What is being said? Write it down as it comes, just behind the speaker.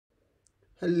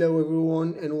Hello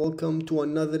everyone and welcome to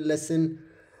another lesson.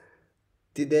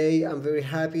 Today I'm very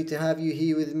happy to have you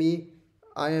here with me.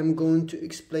 I am going to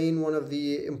explain one of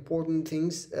the important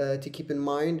things to keep in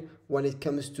mind when it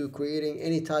comes to creating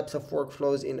any types of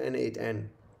workflows in N8n,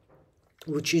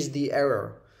 which is the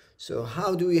error. So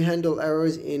how do we handle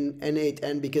errors in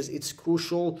N8n? Because it's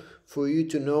crucial for you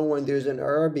to know when there's an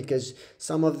error, because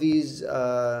some of these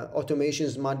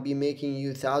automations might be making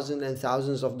you thousands and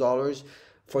thousands of dollars.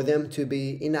 For them to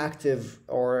be inactive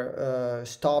or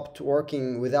stopped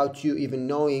working without you even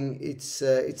knowing, it's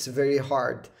very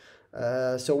hard.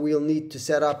 So we'll need to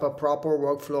set up a proper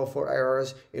workflow for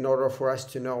errors in order for us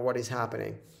to know what is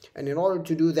happening. And in order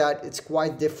to do that, it's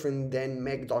quite different than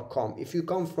make.com. If you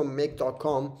come from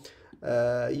make.com,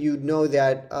 you know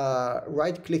that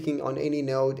right-clicking on any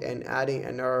node and adding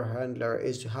an error handler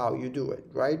is how you do it,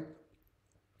 right?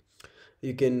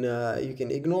 You can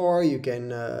ignore, you can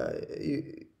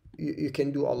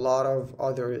do a lot of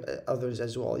others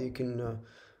as well. You can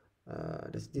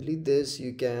let's delete this.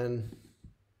 You can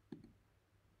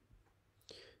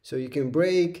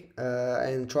break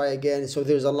and try again. So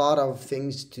there's a lot of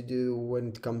things to do when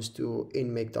it comes to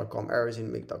in make.com, errors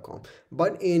in make.com.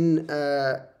 But in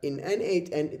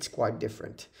N8n it's quite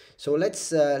different. So let's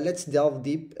delve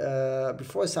deep.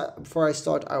 Before I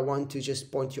start, I want to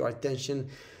just point your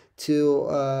attention to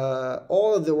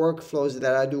all of the workflows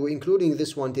that I do, including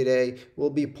this one today, will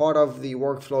be part of the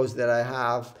workflows that I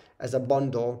have as a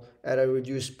bundle at a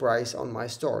reduced price on my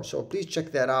store. So please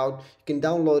check that out. You can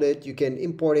download it. You can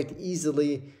import it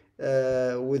easily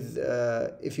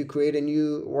if you create a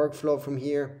new workflow from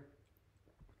here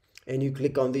and you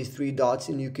click on these three dots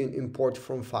and you can import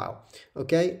from file.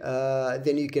 Okay,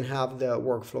 then you can have the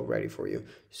workflow ready for you.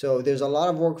 So there's a lot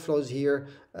of workflows here.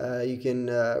 You can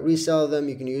resell them,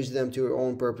 you can use them to your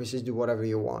own purposes, do whatever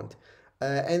you want.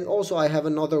 And also I have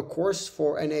another course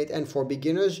for N8n for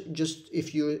beginners. Just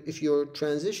if you're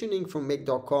transitioning from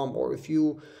make.com, or if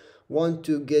you want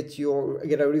to get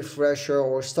a refresher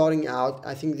or starting out,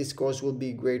 I think this course will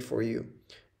be great for you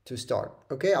to start.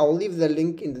 Okay, I'll leave the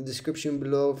link in the description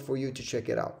below for you to check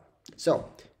it out. So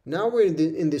now we're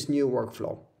in this new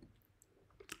workflow.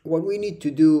 What we need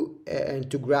to do and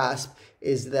to grasp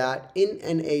is that in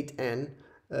N8n,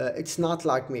 it's not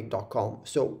like make.com.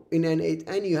 So in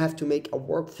N8n, you have to make a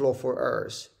workflow for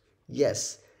errors.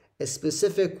 Yes, a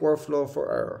specific workflow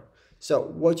for error. So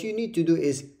what you need to do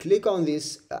is click on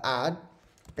this add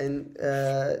and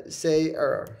say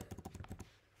error.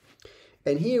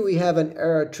 And here we have an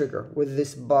error trigger with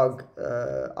this bug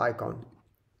icon.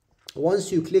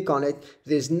 Once you click on it,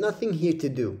 there's nothing here to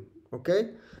do, okay?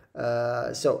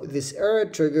 So this error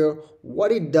trigger,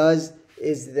 what it does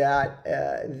is that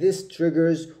this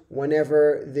triggers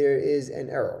whenever there is an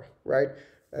error, right?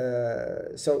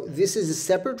 So this is a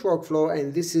separate workflow,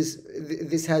 and this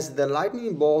has the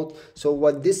lightning bolt. So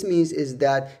what this means is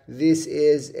that this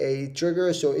is a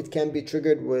trigger, so it can be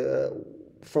triggered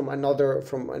from an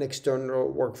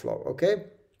external workflow. Okay,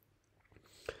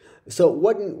 so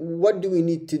what do we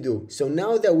need to do? So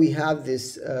now that we have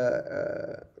this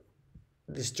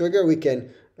this trigger, we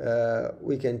can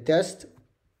test.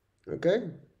 Okay,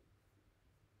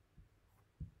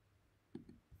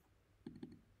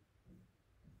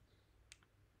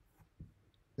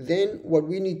 then what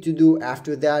we need to do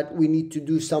after that, we need to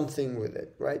do something with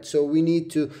it, right? So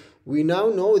we now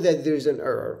know that there's an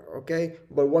error, okay?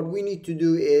 But what we need to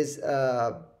do is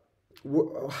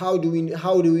how do we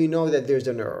know that there's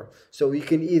an error? So we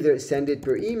can either send it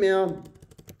per email,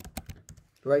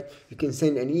 right? You can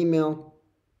send an email,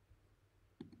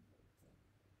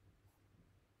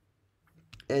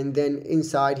 and then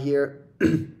inside here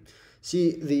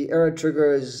see the error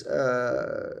triggers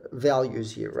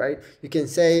values here, right? You can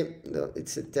say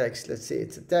it's a text. Let's say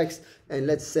it's a text, and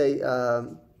let's say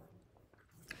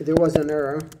there was an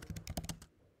error,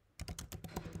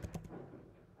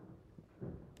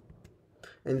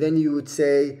 and then you would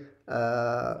say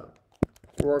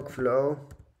workflow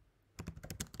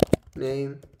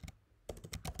name,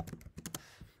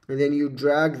 and then you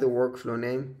drag the workflow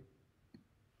name.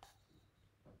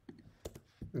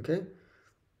 Okay,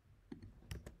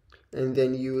 and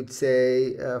then you would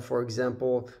say for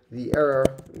example the error,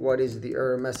 what is the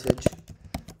error message,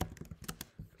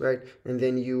 right? And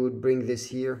then you would bring this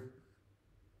here,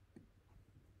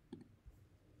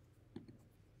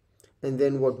 and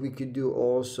then what we could do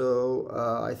also,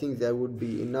 I think that would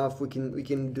be enough. We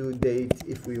can do date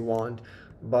if we want,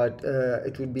 but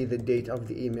it would be the date of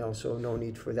the email, so no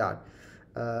need for that.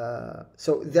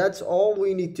 So that's all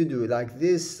we need to do. Like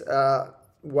this,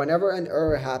 whenever an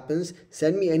error happens,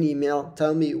 send me an email,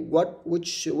 tell me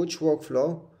which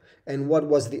workflow and what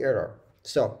was the error.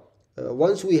 So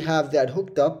once we have that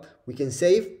hooked up, we can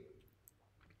save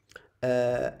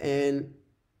and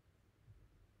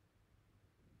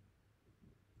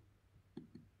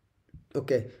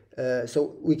okay.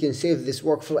 So we can save this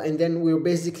workflow, and then we're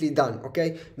basically done.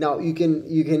 Okay, now you can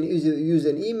use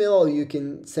an email, you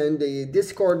can send a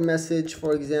Discord message,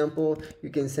 for example,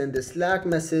 you can send a Slack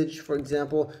message, for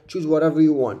example. Choose whatever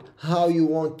you want, how you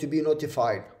want to be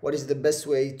notified, what is the best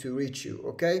way to reach you.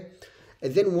 Okay,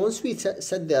 and then once we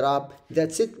set that up,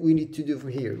 that's it. We need to do for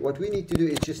here, what we need to do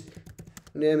is just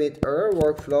name it error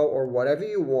workflow or whatever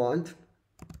you want.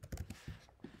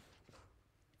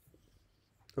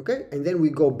 Okay, and then we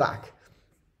go back,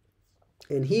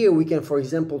 and here we can, for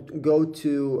example, go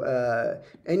to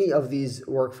any of these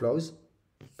workflows,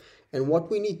 and what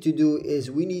we need to do is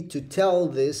we need to tell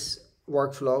this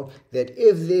workflow that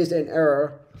if there's an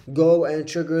error, go and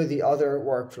trigger the other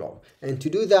workflow. And to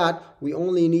do that, we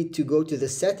only need to go to the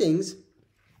settings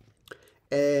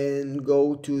and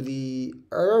go to the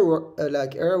error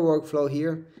workflow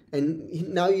here, and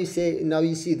now you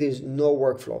see there's no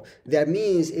workflow. That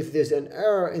means if there's an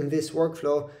error in this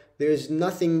workflow, there's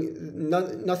nothing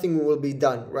will be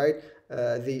done, right?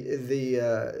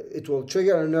 It will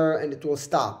trigger an error and it will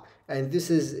stop, and this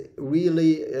is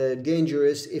really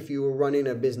dangerous if you are running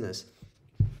a business.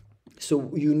 So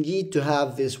you need to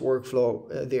have this workflow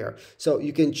there. So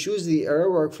you can choose the error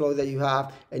workflow that you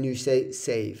have and you say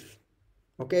save.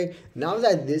 Okay, now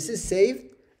that this is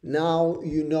saved, now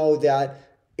you know that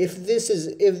if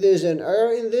there's an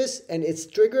error in this and it's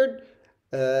triggered,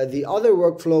 the other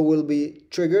workflow will be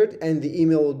triggered and the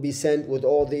email will be sent with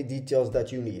all the details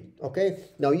that you need. Okay,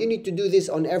 now you need to do this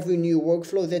on every new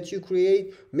workflow that you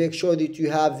create. Make sure that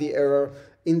you have the error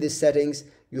in the settings,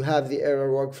 you have the error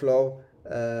workflow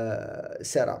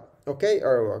set up. Okay,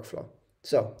 error workflow.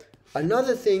 So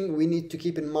another thing we need to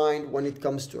keep in mind when it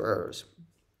comes to errors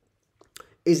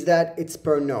is that it's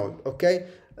per node. Okay,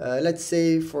 let's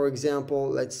say, for example,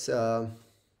 let's go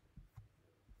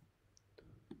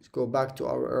back to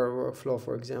our error workflow,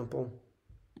 for example.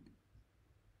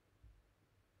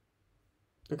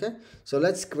 Okay, so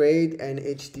let's create an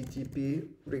HTTP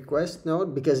request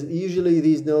node, because usually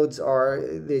these nodes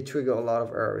they trigger a lot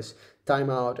of errors,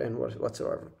 timeout and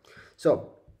whatsoever. So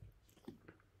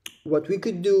what we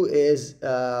could do is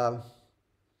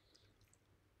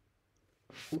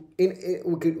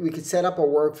we could set up a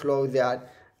workflow that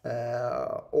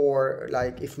or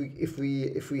like if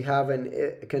we have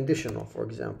a conditional, for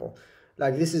example,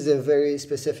 like this is a very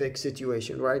specific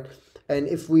situation, right? And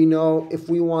if we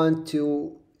want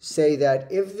to say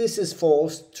that if this is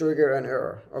false, trigger an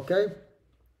error. Okay,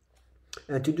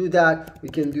 and to do that we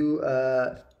can do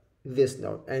this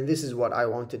node, and this is what I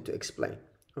wanted to explain.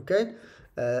 Okay,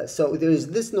 so there's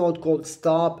this node called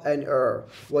stop an error.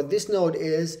 What this node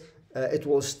is, it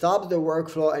will stop the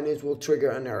workflow and it will trigger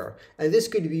an error. And this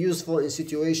could be useful in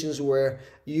situations where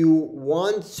you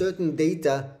want certain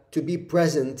data to be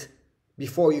present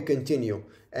before you continue,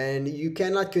 and you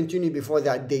cannot continue before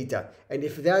that data. And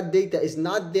if that data is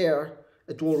not there,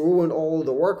 it will ruin all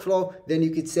the workflow. Then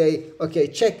you could say, okay,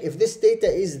 check if this data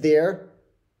is there,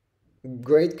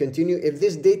 great, continue. If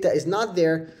this data is not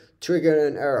there, trigger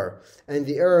an error. And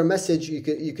the error message, you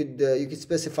could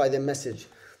specify the message.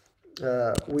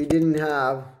 We didn't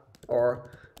have, or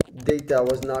data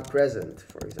was not present,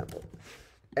 for example.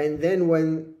 And then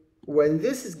when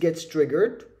this gets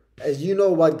triggered, as you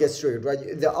know what gets triggered,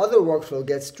 right? The other workflow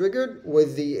gets triggered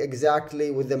with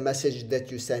the message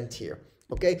that you sent here.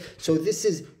 Okay, so this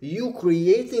is you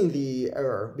creating the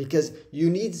error because you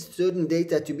need certain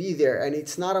data to be there, and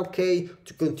it's not okay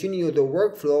to continue the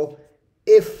workflow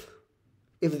if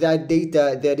that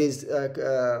data that is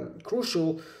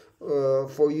crucial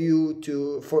for you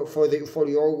to for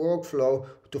your workflow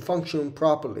to function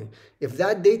properly. If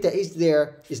that data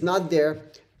is not there,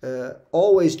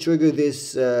 always trigger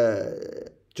this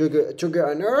trigger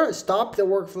an error, stop the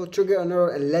workflow, trigger an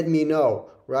error, and let me know,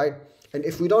 right? And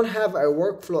if we don't have an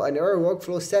error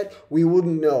workflow set, we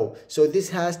wouldn't know. So this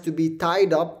has to be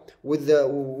tied up with the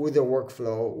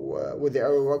workflow, with the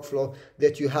error workflow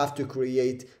that you have to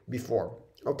create before.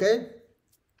 Okay.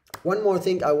 One more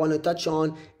thing I want to touch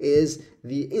on is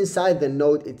inside the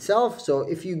node itself. So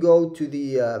if you go to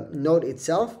the node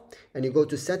itself and you go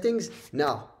to settings,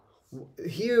 now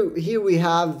here we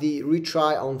have the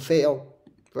retry on fail,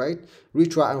 right?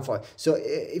 Retry on fail. So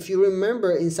if you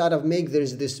remember, inside of make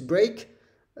there's this break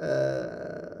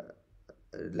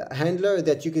handler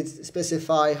that you could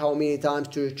specify how many times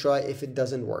to retry if it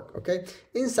doesn't work. Okay,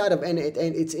 inside of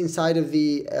N8n, it's inside of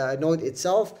the node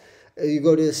itself. You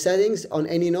go to the settings on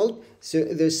any node, so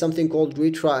there's something called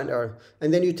retry and error,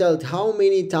 and then you tell it how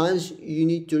many times you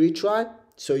need to retry.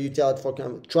 So you tell it, for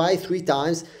example, try 3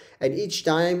 times, and each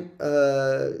time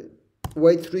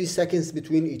wait 3 seconds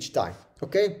between each time.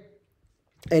 Okay,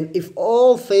 and if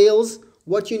all fails,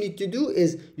 what you need to do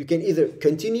is you can either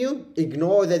continue,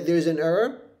 ignore that there's an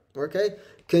error, okay,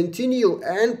 continue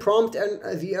and prompt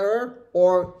the error,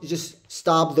 or just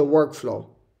stop the workflow.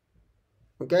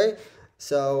 Okay,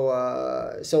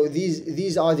 so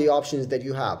these are the options that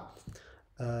you have.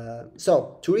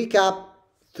 So to recap,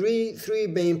 three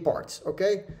main parts.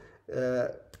 Okay,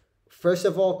 first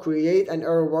of all, create an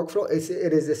error workflow.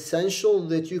 It is essential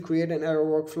that you create an error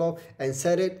workflow and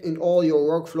set it in all your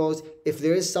workflows. If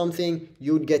there is something,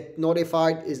 you would get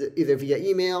notified, is either via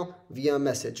email, via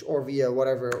message, or via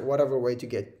whatever way to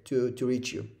get to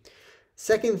reach you.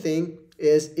 Second thing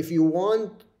is, if you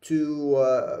want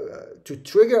to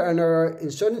trigger an error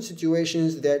in certain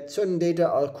situations that certain data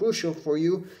are crucial for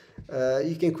you,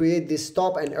 you can create this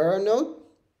stop and error node.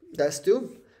 That's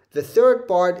 2. The third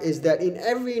part is that in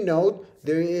every node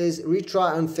there is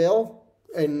retry and fail,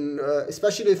 and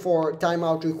especially for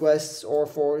timeout requests or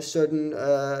for certain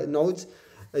nodes,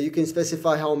 you can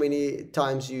specify how many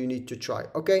times you need to try.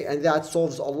 Okay, and that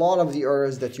solves a lot of the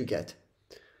errors that you get.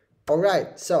 All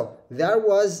right, so that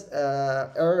was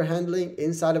error handling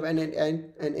inside of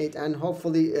N8n.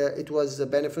 Hopefully it was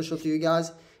beneficial to you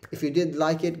guys. If you did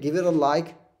like it, give it a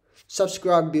like.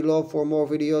 Subscribe below for more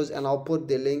videos, and I'll put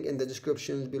the link in the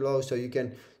description below so you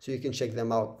can check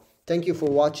them out. Thank you for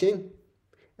watching,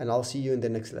 and I'll see you in the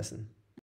next lesson.